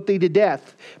time put thee to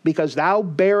death, because thou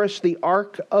bearest the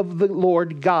ark of the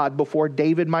Lord God before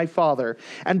David my father,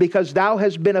 and because thou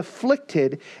hast been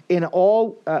afflicted in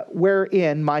all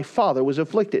wherein my father was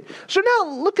afflicted. So now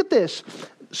look at this.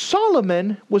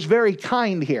 Solomon was very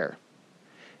kind here.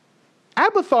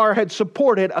 Abiathar had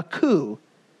supported a coup.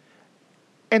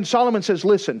 And Solomon says,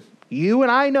 listen, you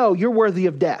and I know you're worthy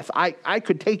of death. I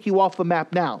could take you off the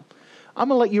map now. I'm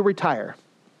going to let you retire.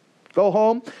 Go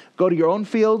home, go to your own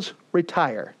fields,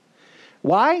 retire.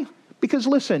 Why? Because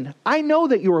listen, I know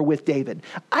that you were with David.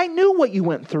 I knew what you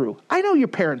went through. I know your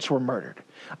parents were murdered.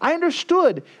 I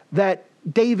understood that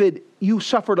David, you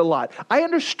suffered a lot. I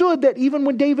understood that even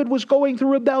when David was going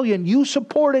through rebellion, you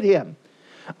supported him.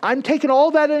 I'm taking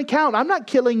all that into account. I'm not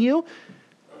killing you.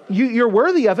 You're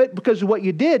worthy of it because of what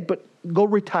you did, but go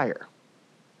retire.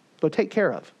 Go take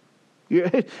care of.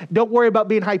 Don't worry about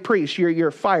being high priest.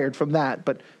 You're fired from that,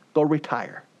 but go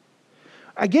retire.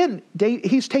 Again,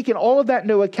 he's taken all of that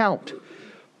into account.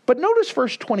 But notice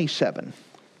verse 27.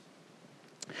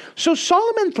 So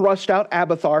Solomon thrust out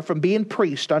Abiathar from being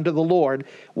priest unto the Lord.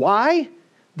 Why?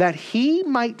 That he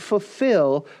might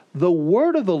fulfill the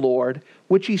word of the Lord,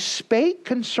 which he spake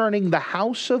concerning the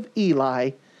house of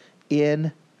Eli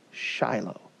in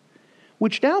Shiloh.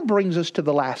 Which now brings us to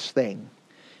the last thing.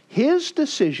 His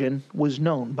decision was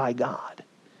known by God.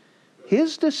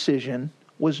 His decision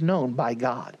was known by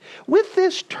God. With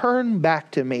this, turn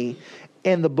back to me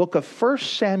in the book of 1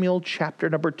 Samuel chapter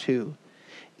number 2.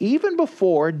 Even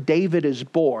before David is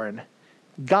born,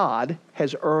 God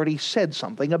has already said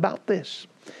something about this.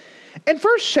 In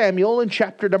 1 Samuel in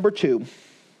chapter number 2,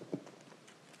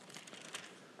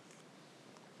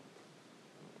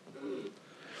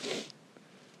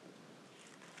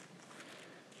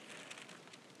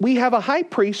 we have a high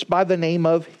priest by the name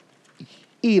of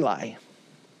Eli.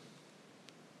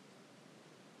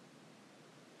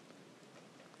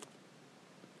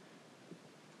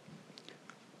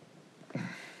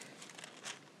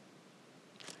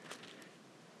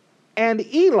 And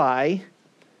Eli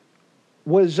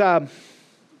was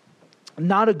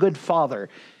not a good father.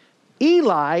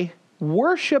 Eli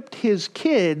worshiped his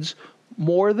kids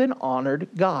more than honored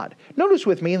God. Notice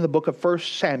with me in the book of 1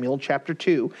 Samuel chapter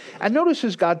 2, and notice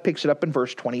as God picks it up in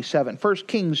verse 27. 1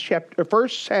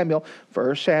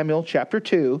 Samuel chapter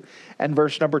 2 and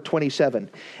verse number 27.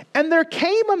 And there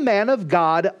came a man of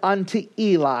God unto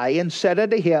Eli and said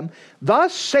unto him,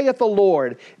 Thus saith the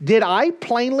Lord, Did I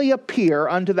plainly appear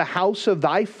unto the house of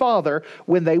thy father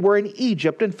when they were in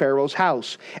Egypt in Pharaoh's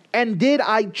house? And did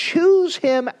I choose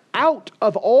him out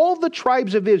of all the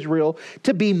tribes of Israel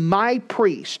to be my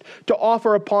priest, to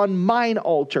offer upon mine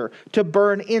altar, to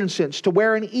burn incense, to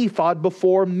wear an ephod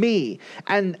before me?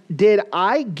 And did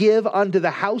I give unto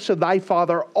the house of thy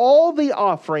father all the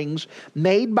offerings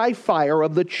made by fire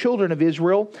of the children of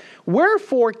Israel?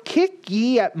 Wherefore kick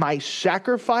ye at my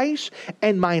sacrifice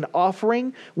and mine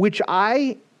offering, which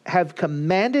I have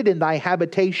commanded in thy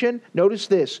habitation? Notice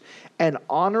this. And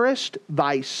honorest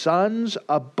thy sons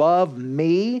above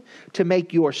me, to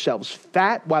make yourselves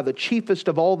fat, while the chiefest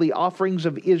of all the offerings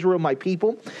of Israel my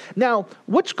people. Now,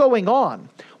 what's going on?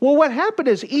 Well, what happened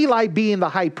is Eli, being the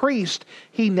high priest,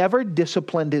 he never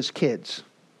disciplined his kids.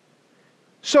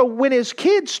 So when his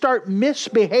kids start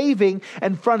misbehaving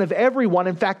in front of everyone,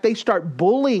 in fact, they start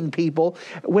bullying people.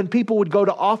 When people would go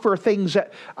to offer things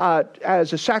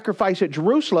as a sacrifice at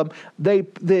Jerusalem,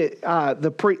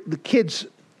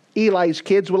 Eli's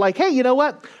kids were like, hey, you know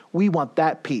what? We want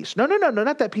that piece. No,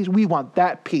 not that piece. We want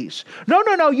that piece.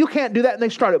 No, you can't do that. And they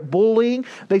started bullying.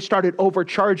 They started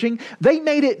overcharging. They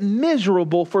made it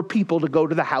miserable for people to go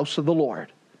to the house of the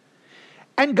Lord.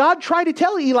 And God tried to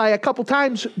tell Eli a couple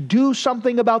times, do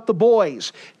something about the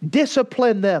boys.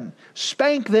 Discipline them.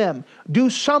 Spank them. Do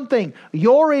something.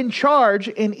 You're in charge.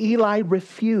 And Eli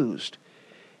refused.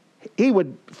 He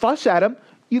would fuss at him.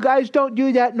 You guys don't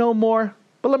do that no more.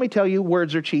 But let me tell you,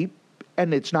 words are cheap.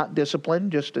 And it's not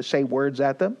discipline just to say words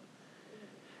at them.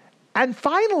 And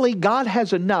finally, God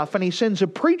has enough. And he sends a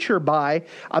preacher by,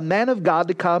 a man of God,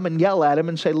 to come and yell at him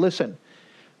and say, listen,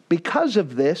 because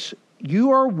of this,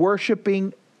 you are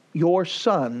worshiping your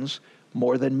sons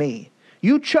more than me.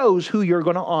 You chose who you're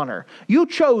going to honor. You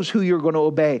chose who you're going to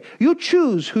obey. You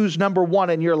choose who's number one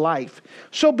in your life.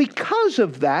 So because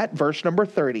of that, verse number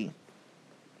 30,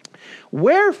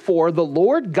 Wherefore the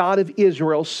Lord God of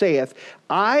Israel saith,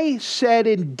 I said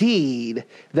indeed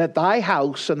that thy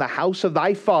house and the house of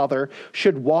thy father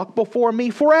should walk before me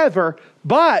forever,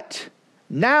 but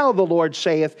now the Lord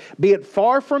saith, be it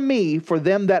far from me, for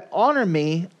them that honor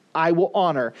me I will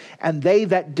honor, and they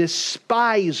that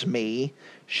despise me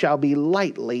shall be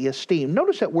lightly esteemed.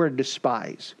 Notice that word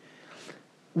despise.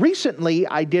 Recently,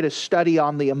 I did a study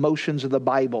on the emotions of the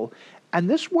Bible, and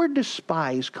this word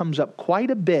despise comes up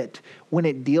quite a bit when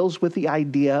it deals with the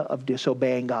idea of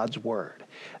disobeying God's word.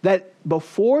 That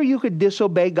before you could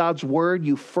disobey God's word,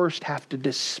 you first have to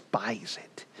despise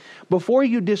it. Before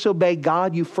you disobey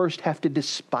God, you first have to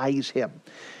despise Him.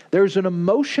 There's an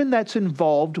emotion that's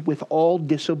involved with all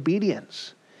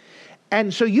disobedience.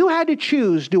 And so you had to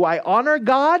choose, do I honor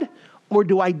God or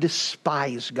do I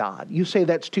despise God? You say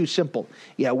that's too simple.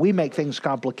 Yeah, we make things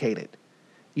complicated.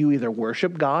 You either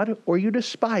worship God or you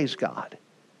despise God.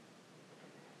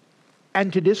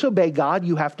 And to disobey God,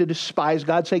 you have to despise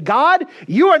God. Say, God,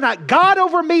 you are not God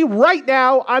over me right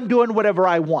now. I'm doing whatever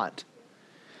I want.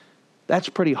 That's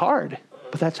pretty hard,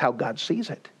 but that's how God sees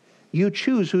it. You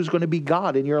choose who's going to be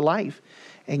God in your life.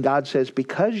 And God says,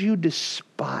 because you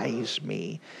despise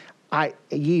me,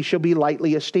 ye shall be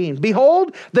lightly esteemed.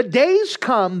 Behold, the days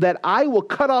come that I will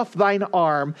cut off thine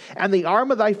arm and the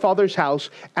arm of thy father's house,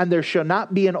 and there shall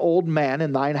not be an old man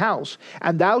in thine house.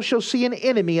 And thou shalt see an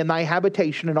enemy in thy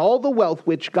habitation, and all the wealth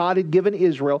which God had given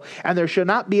Israel, and there shall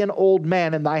not be an old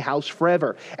man in thy house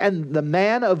forever. And the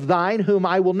man of thine whom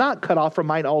I will not cut off from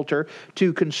mine altar,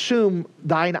 to consume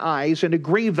thine eyes and to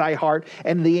grieve thy heart,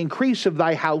 and the increase of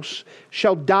thy house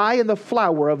shall die in the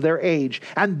flower of their age.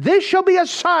 And this shall be a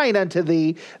sign unto thee,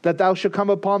 that thou shalt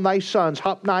come upon thy sons,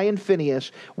 Hophni and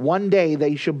Phinehas. One day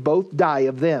they shall both die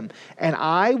of them. And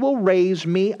I will raise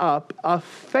me up a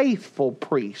faithful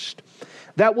priest,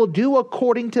 that will do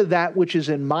according to that which is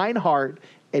in mine heart,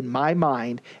 in my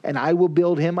mind, and I will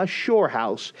build him a sure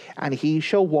house, and he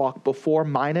shall walk before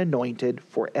mine anointed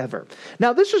forever.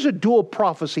 Now this is a dual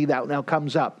prophecy that now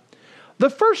comes up.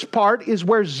 The first part is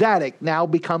where Zadok now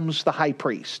becomes the high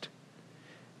priest.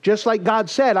 Just like God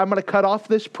said, I'm going to cut off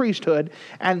this priesthood.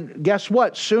 And guess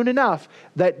what? Soon enough,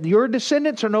 that your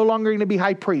descendants are no longer going to be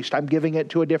high priest. I'm giving it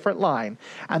to a different line.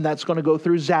 And that's going to go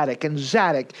through Zadok. And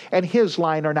Zadok and his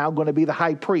line are now going to be the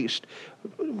high priest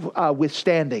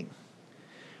withstanding.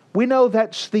 We know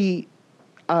that's the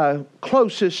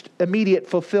closest immediate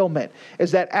fulfillment,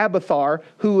 is that Abiathar,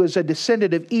 who is a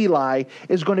descendant of Eli,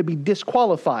 is going to be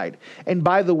disqualified. And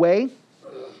by the way,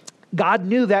 God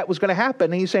knew that was going to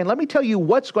happen. And he's saying, let me tell you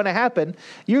what's going to happen.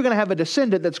 You're going to have a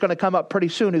descendant that's going to come up pretty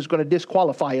soon who's going to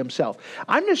disqualify himself.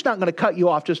 I'm just not going to cut you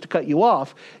off just to cut you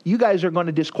off. You guys are going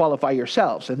to disqualify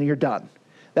yourselves, and then you're done.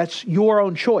 That's your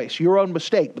own choice, your own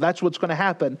mistake. But that's what's going to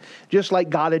happen, just like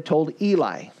God had told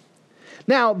Eli.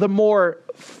 Now, the more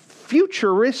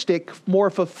futuristic, more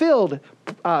fulfilled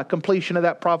completion of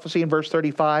that prophecy in verse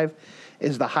 35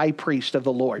 is the high priest of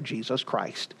the Lord, Jesus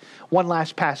Christ. One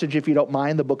last passage, if you don't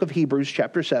mind, the book of Hebrews,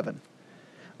 chapter 7.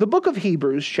 The book of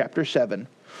Hebrews, chapter 7.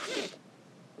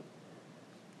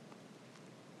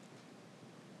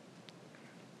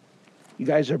 You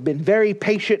guys have been very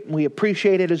patient, and we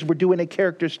appreciate it as we're doing a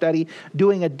character study,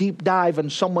 doing a deep dive in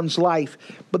someone's life.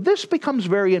 But this becomes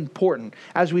very important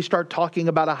as we start talking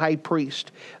about a high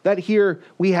priest. That here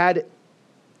we had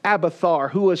Abiathar,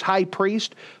 who was high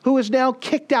priest, who is now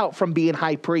kicked out from being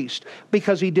high priest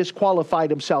because he disqualified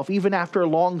himself. Even after a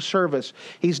long service,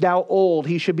 he's now old.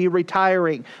 He should be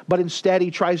retiring, but instead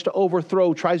he tries to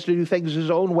overthrow, tries to do things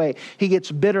his own way. He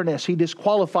gets bitterness. He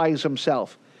disqualifies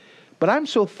himself. But I'm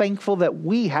so thankful that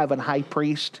we have a high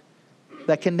priest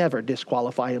that can never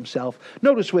disqualify himself.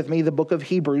 Notice with me the book of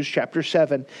Hebrews chapter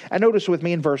 7. And notice with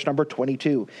me in verse number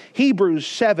 22. Hebrews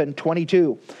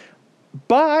 7:22.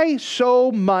 By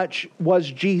so much was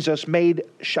Jesus made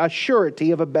a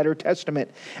surety of a better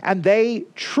testament. And they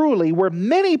truly were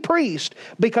many priests,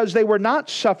 because they were not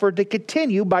suffered to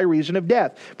continue by reason of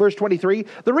death. Verse 23.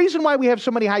 The reason why we have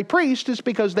so many high priests is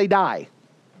because they die.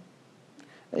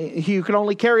 You can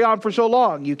only carry on for so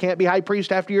long. You can't be high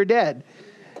priest after you're dead.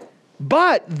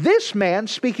 But this man,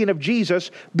 speaking of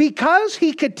Jesus, because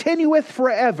he continueth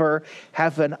forever,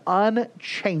 hath an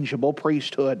unchangeable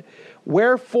priesthood.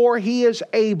 Wherefore he is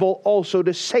able also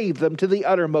to save them to the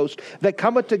uttermost that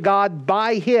cometh to God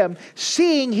by him,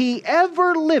 seeing he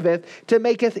ever liveth to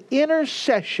maketh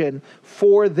intercession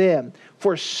for them.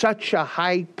 For such a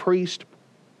high priest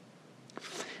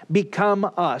become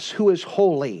us, who is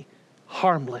holy,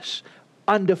 harmless,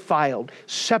 undefiled,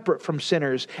 separate from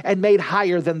sinners, and made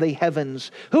higher than the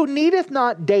heavens, who needeth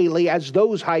not daily, as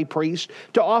those high priests,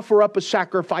 to offer up a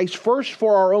sacrifice, first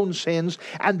for our own sins,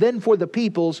 and then for the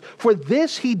people's. For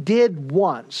this he did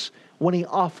once, when he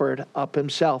offered up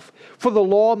himself. For the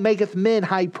law maketh men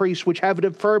high priests which have an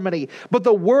infirmity, but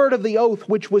the word of the oath,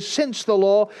 which was since the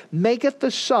law, maketh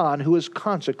the Son, who is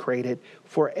consecrated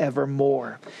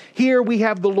forevermore. Here we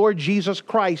have the Lord Jesus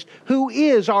Christ, who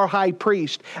is our high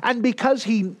priest. And because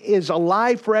he is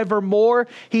alive forevermore,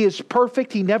 he is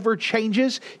perfect, he never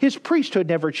changes, his priesthood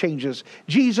never changes.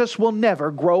 Jesus will never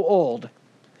grow old.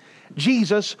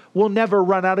 Jesus will never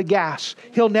run out of gas.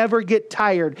 He'll never get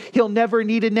tired. He'll never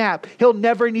need a nap. He'll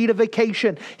never need a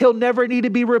vacation. He'll never need to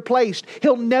be replaced.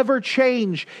 He'll never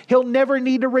change. He'll never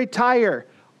need to retire.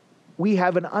 We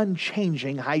have an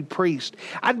unchanging high priest.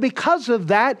 And because of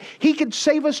that, he can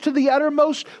save us to the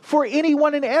uttermost for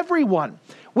anyone and everyone.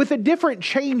 With a different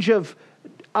change of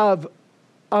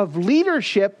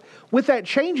leadership, with that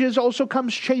changes also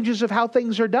comes changes of how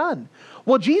things are done.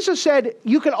 Well, Jesus said,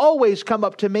 you can always come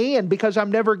up to me, and because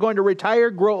I'm never going to retire,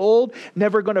 grow old,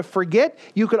 never going to forget,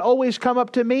 you can always come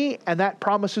up to me, and that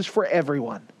promises for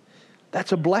everyone.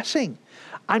 That's a blessing.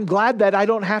 I'm glad that I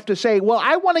don't have to say, well,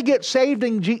 I want to get saved,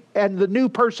 and the new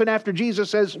person after Jesus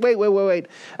says, wait.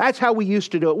 That's how we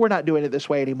used to do it. We're not doing it this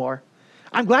way anymore.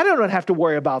 I'm glad I don't have to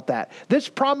worry about that. This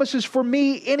promise is for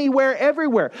me anywhere,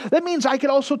 everywhere. That means I can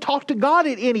also talk to God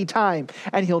at any time.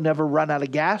 And He'll never run out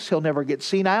of gas. He'll never get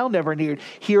senile, never need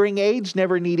hearing aids,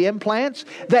 never need implants.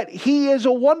 That He is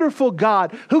a wonderful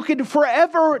God who can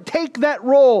forever take that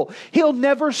role. He'll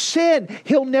never sin.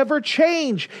 He'll never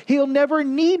change. He'll never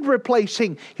need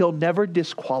replacing. He'll never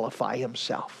disqualify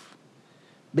Himself.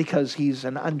 Because He's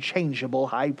an unchangeable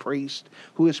high priest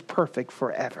who is perfect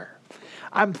forever.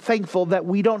 I'm thankful that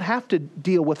we don't have to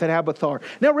deal with an Abiathar.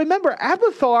 Now remember,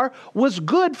 Abiathar was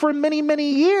good for many,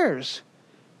 many years.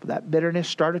 But that bitterness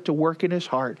started to work in his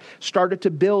heart, started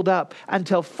to build up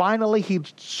until finally he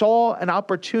saw an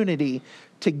opportunity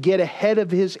to get ahead of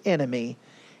his enemy,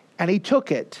 and he took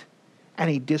it and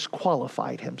he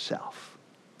disqualified himself.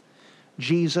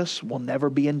 Jesus will never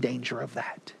be in danger of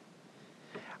that.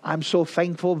 I'm so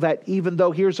thankful that even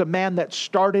though here's a man that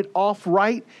started off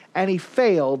right and he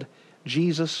failed,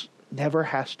 Jesus never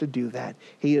has to do that.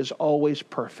 He is always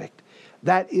perfect.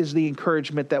 That is the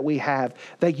encouragement that we have.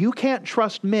 That you can't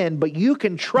trust men, but you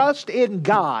can trust in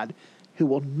God who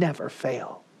will never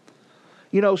fail.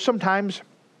 You know, sometimes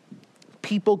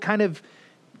people kind of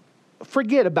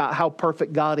forget about how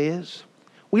perfect God is.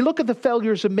 We look at the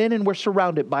failures of men and we're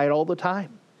surrounded by it all the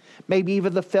time. Maybe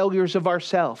even the failures of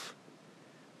ourselves.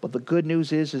 But the good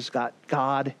news is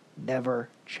God never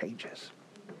changes.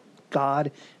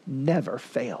 God never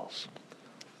fails.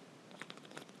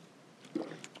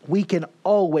 We can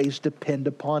always depend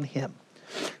upon Him.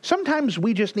 Sometimes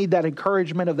we just need that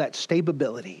encouragement of that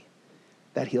stability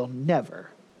that He'll never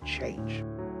change.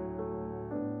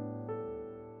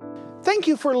 Thank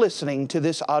you for listening to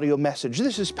this audio message.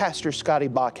 This is Pastor Scotty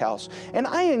Bachhaus, and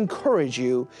I encourage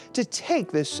you to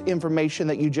take this information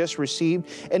that you just received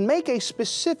and make a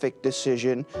specific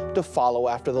decision to follow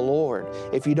after the Lord.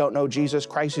 If you don't know Jesus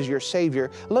Christ as your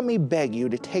Savior, let me beg you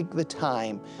to take the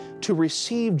time to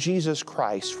receive Jesus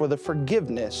Christ for the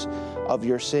forgiveness of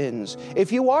your sins.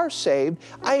 If you are saved,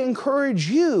 I encourage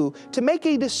you to make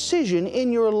a decision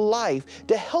in your life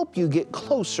to help you get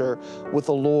closer with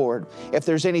the Lord. If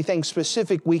there's anything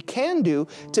specific we can do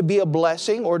to be a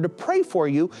blessing or to pray for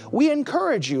you, we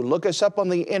encourage you. Look us up on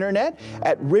the internet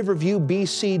at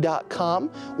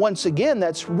riverviewbc.com. Once again,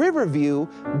 that's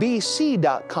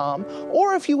riverviewbc.com.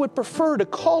 Or if you would prefer to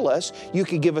call us, you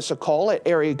could give us a call at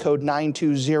area code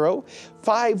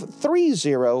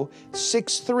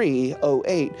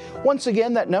 920-530-6308. Once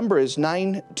again, that number is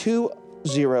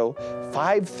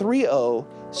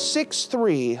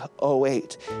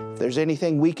 920-530-6308. If there's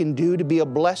anything we can do to be a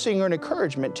blessing or an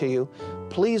encouragement to you,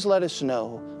 please let us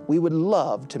know. We would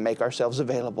love to make ourselves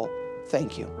available.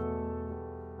 Thank you.